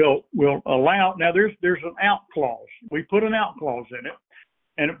will allow, now there's an out clause. We put an out clause in it,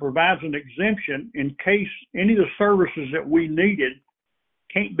 and it provides an exemption in case any of the services that we needed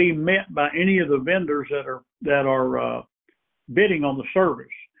can't be met by any of the vendors that are bidding on the service.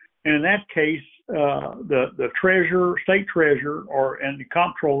 And in that case, the treasurer, state treasurer, and the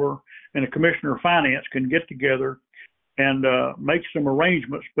comptroller and the commissioner of finance can get together and make some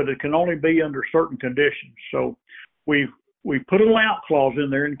arrangements, but it can only be under certain conditions. So we've we put a little out clause in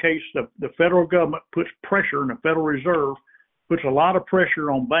there in case the federal government puts pressure, and the Federal Reserve puts a lot of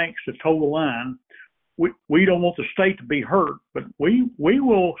pressure on banks to toe the line. We don't want the state to be hurt, but we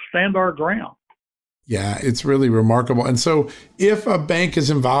will stand our ground. Yeah, it's really remarkable. And so if a bank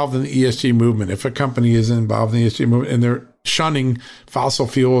is involved in the ESG movement, if a company is involved in the ESG movement and they're shunning fossil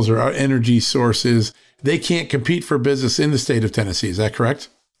fuels or energy sources, they can't compete for business in the state of Tennessee. Is that correct?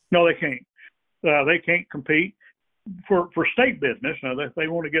 No, they can't. They can't compete for state business. Now, if they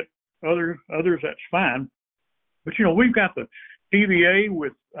want to get others, that's fine. But, we've got the TVA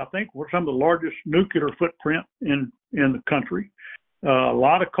with, I think, we're some of the largest nuclear footprint in the country. A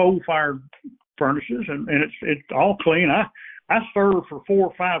lot of coal-fired furnaces, and it's all clean. I served for 4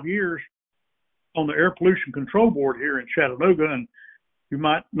 or 5 years on the Air Pollution Control Board here in Chattanooga, and you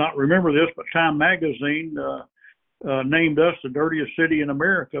might not remember this, but Time Magazine named us the dirtiest city in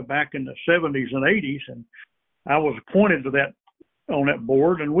America back in the 70s and 80s, and I was appointed to on that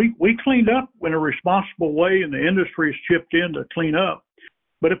board, and we cleaned up in a responsible way, and the industry has chipped in to clean up,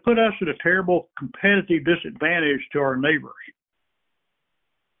 but it put us at a terrible competitive disadvantage to our neighbors.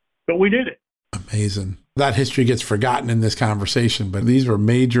 But we did it. Amazing. That history gets forgotten in this conversation, but these were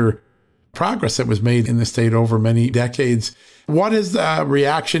major progress that was made in the state over many decades. What has the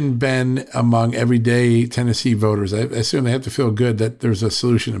reaction been among everyday Tennessee voters? I assume they have to feel good that there's a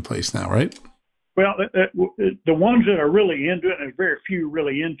solution in place now, right? Well, the ones that are really into it, and there's very few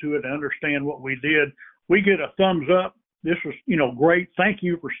really into it and understand what we did, we get a thumbs up. This was, great. Thank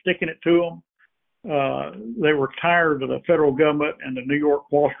you for sticking it to them. They were tired of the federal government and the New York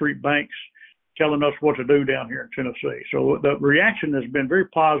Wall Street banks telling us what to do down here in Tennessee. So the reaction has been very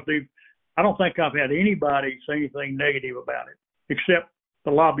positive. I don't think I've had anybody say anything negative about it, except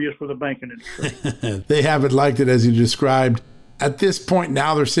the lobbyists for the banking industry. They haven't liked it as you described. At this point,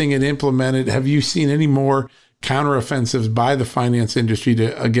 now they're seeing it implemented. Have you seen any more counteroffensives by the finance industry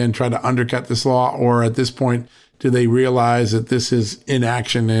to, again, try to undercut this law? Or at this point, do they realize that this is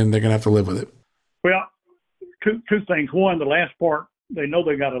inaction and they're going to have to live with it? Well, two things. One, the last part, they know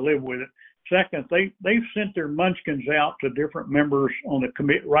they got to live with it. Second, they've sent their munchkins out to different members on the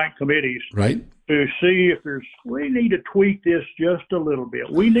right committees, right, to see if we need to tweak this just a little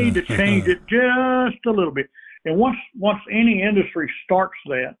bit. We need to change it just a little bit. And once any industry starts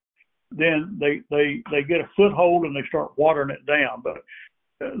that, then they get a foothold and they start watering it down. But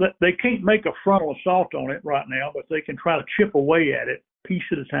they can't make a frontal assault on it right now, but they can try to chip away at it piece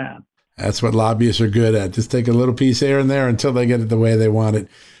at a time. That's what lobbyists are good at. Just take a little piece here and there until they get it the way they want it.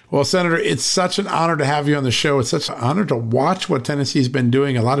 Well, Senator, it's such an honor to have you on the show. It's such an honor to watch what Tennessee's been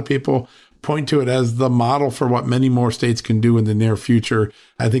doing. A lot of people point to it as the model for what many more states can do in the near future.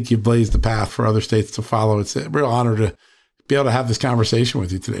 I think you've blazed the path for other states to follow. It's a real honor to be able to have this conversation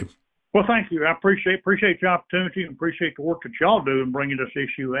with you today. Well, thank you. I appreciate the opportunity and appreciate the work that y'all do in bringing this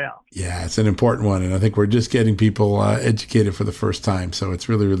issue out. Yeah, it's an important one. And I think we're just getting people educated for the first time. So it's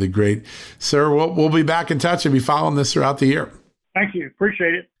really, really great. Sir, we'll be back in touch and be following this throughout the year. Thank you.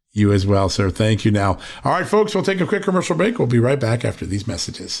 Appreciate it. You as well, sir. Thank you now. All right, folks, we'll take a quick commercial break. We'll be right back after these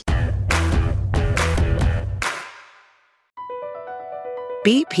messages.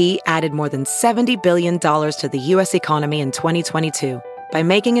 BP added more than $70 billion to the U.S. economy in 2022 by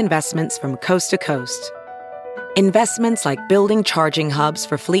making investments from coast to coast. Investments like building charging hubs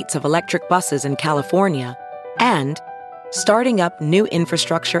for fleets of electric buses in California and starting up new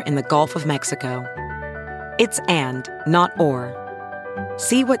infrastructure in the Gulf of Mexico. It's and, not or.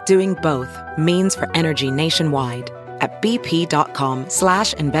 See what doing both means for energy nationwide at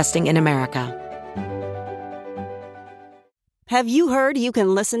bp.com/investing in America. Have you heard you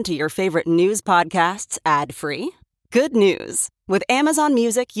can listen to your favorite news podcasts ad-free? Good news. With Amazon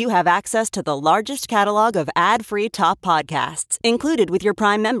Music, you have access to the largest catalog of ad-free top podcasts included with your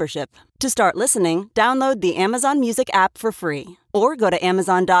Prime membership. To start listening, download the Amazon Music app for free or go to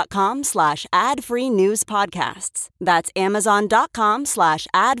amazon.com/ad-free news podcasts. That's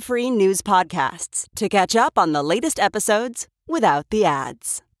amazon.com/ad-free news podcasts to catch up on the latest episodes without the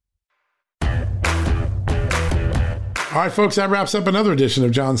ads. All right, folks, that wraps up another edition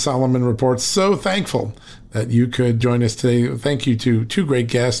of John Solomon Reports. So thankful that you could join us today. Thank you to two great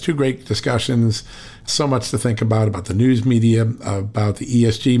guests, two great discussions, so much to think about the news media, about the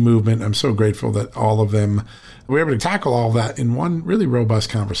ESG movement. I'm so grateful that all of them were able to tackle all of that in one really robust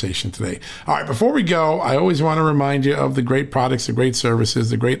conversation today. All right, before we go, I always want to remind you of the great products, the great services,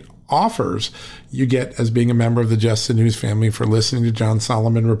 the great offers you get as being a member of the Just the News family for listening to John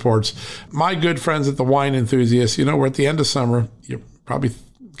Solomon Reports. My good friends at the Wine Enthusiasts, we're at the end of summer. You probably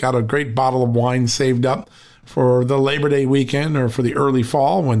got a great bottle of wine saved up for the Labor Day weekend or for the early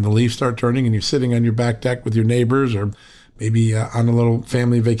fall when the leaves start turning and you're sitting on your back deck with your neighbors, or maybe on a little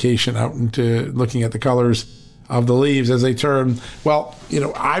family vacation out into looking at the colors of the leaves as they turn. Well,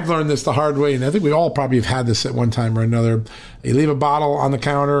 I've learned this the hard way, and I think we all probably have had this at one time or another. You leave a bottle on the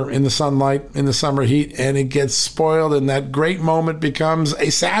counter in the sunlight, in the summer heat, and it gets spoiled, and that great moment becomes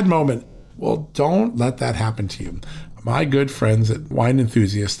a sad moment. Well, don't let that happen to you. My good friends at Wine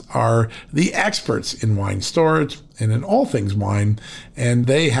Enthusiast are the experts in wine storage and in all things wine, and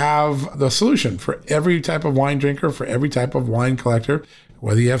they have the solution for every type of wine drinker, for every type of wine collector,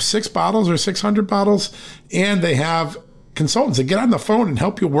 whether you have 6 bottles or 600 bottles, and they have consultants that get on the phone and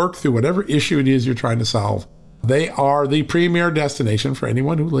help you work through whatever issue it is you're trying to solve. They are the premier destination for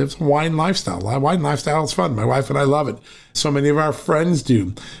anyone who lives a wine lifestyle. Wine lifestyle is fun. My wife and I love it. So many of our friends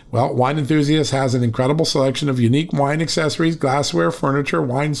do. Well, Wine Enthusiast has an incredible selection of unique wine accessories, glassware, furniture,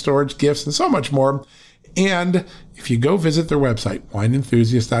 wine storage, gifts, and so much more. And if you go visit their website,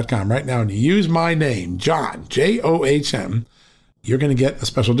 wineenthusiast.com right now, and you use my name, John, John, you're going to get a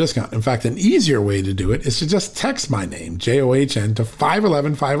special discount. In fact, an easier way to do it is to just text my name, John, to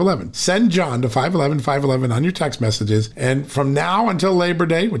 511-511. Send John to 511-511 on your text messages. And from now until Labor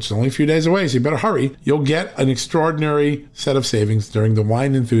Day, which is only a few days away, so you better hurry, you'll get an extraordinary set of savings during the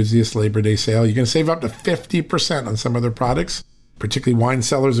Wine Enthusiast Labor Day sale. You're going to save up to 50% on some of their products, particularly wine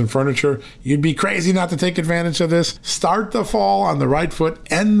cellars and furniture. You'd be crazy not to take advantage of this. Start the fall on the right foot,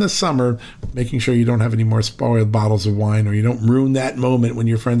 end the summer, making sure you don't have any more spoiled bottles of wine, or you don't ruin that moment when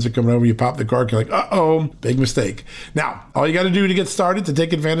your friends are coming over, you pop the cork, you're like, uh-oh, big mistake. Now, all you got to do to get started to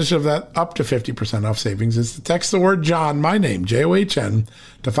take advantage of that up to 50% off savings is to text the word John, my name, John,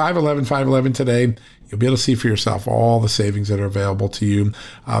 to 511-511 today. You'll be able to see for yourself all the savings that are available to you.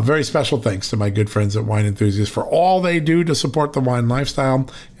 Very special thanks to my good friends at Wine Enthusiast for all they do to support the wine lifestyle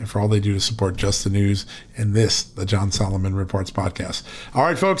and for all they do to support Just the News and this, the John Solomon Reports podcast. All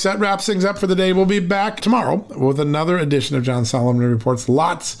right, folks, that wraps things up for the day. We'll be back tomorrow with another edition of John Solomon Reports.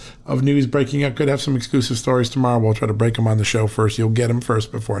 Lots of news breaking up. Could have some exclusive stories tomorrow. We'll try to break them on the show first. You'll get them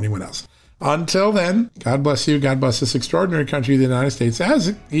first before anyone else. Until then, God bless you. God bless this extraordinary country, the United States,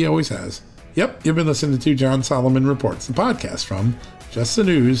 as he always has. Yep, you've been listening to John Solomon Reports, the podcast from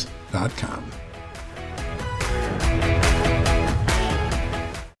justthenews.com.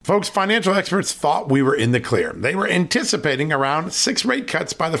 Folks, financial experts thought we were in the clear. They were anticipating around 6 rate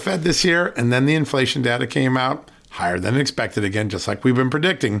cuts by the Fed this year, and then the inflation data came out higher than expected again, just like we've been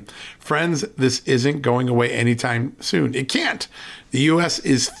predicting. Friends, this isn't going away anytime soon. It can't. The U.S.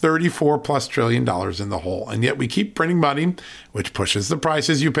 is $34+ trillion in the hole, and yet we keep printing money, which pushes the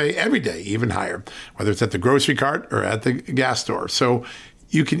prices you pay every day even higher, whether it's at the grocery cart or at the gas store. So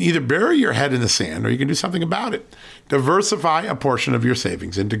you can either bury your head in the sand or you can do something about it. Diversify a portion of your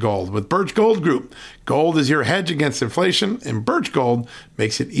savings into gold with Birch Gold Group. Gold is your hedge against inflation, and Birch Gold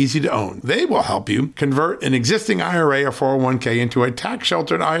makes it easy to own. They will help you convert an existing IRA or 401k into a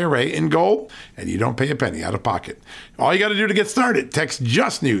tax-sheltered IRA in gold, and you don't pay a penny out of pocket. All you got to do to get started, text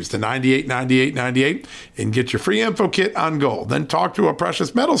Just News to 989898 and get your free info kit on gold. Then talk to a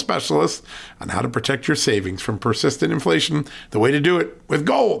precious metal specialist on how to protect your savings from persistent inflation. The way to do it with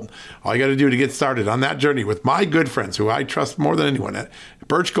gold. All you got to do to get started on that journey with my good friends who I trust more than anyone at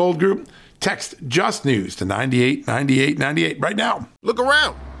Birch Gold Group, text Just News to 989898 right now. Look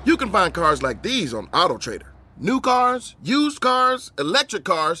around. You can find cars like these on AutoTrader. New cars, used cars, electric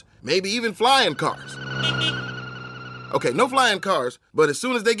cars, maybe even flying cars. Okay, no flying cars, but as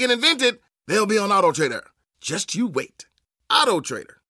soon as they get invented, they'll be on AutoTrader. Just you wait. AutoTrader.